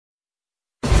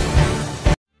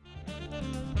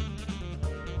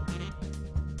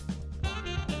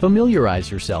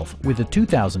Familiarize yourself with the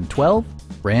 2012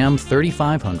 Ram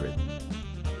 3500.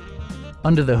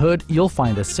 Under the hood, you'll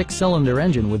find a 6-cylinder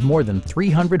engine with more than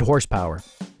 300 horsepower,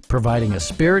 providing a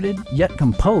spirited yet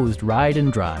composed ride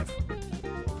and drive.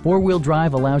 4-wheel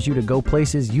drive allows you to go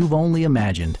places you've only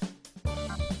imagined.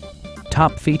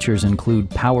 Top features include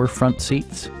power front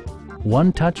seats,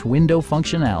 one-touch window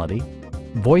functionality,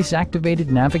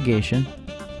 voice-activated navigation,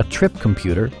 a trip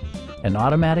computer, an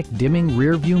automatic dimming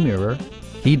rear-view mirror,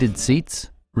 heated seats,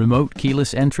 remote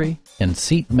keyless entry, and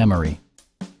seat memory.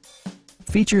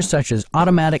 Features such as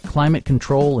automatic climate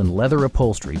control and leather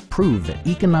upholstery prove that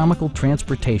economical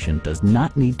transportation does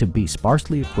not need to be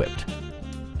sparsely equipped.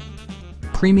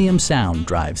 Premium sound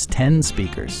drives 10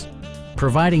 speakers,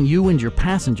 providing you and your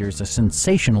passengers a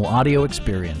sensational audio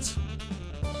experience.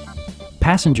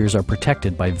 Passengers are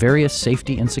protected by various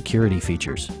safety and security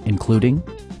features, including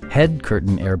head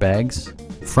curtain airbags,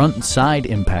 front and side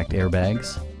impact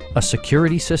airbags, a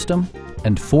security system,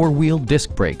 and 4-wheel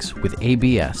disc brakes with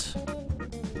ABS.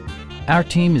 Our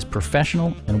team is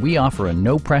professional and we offer a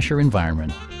no-pressure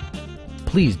environment.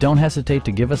 Please don't hesitate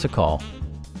to give us a call.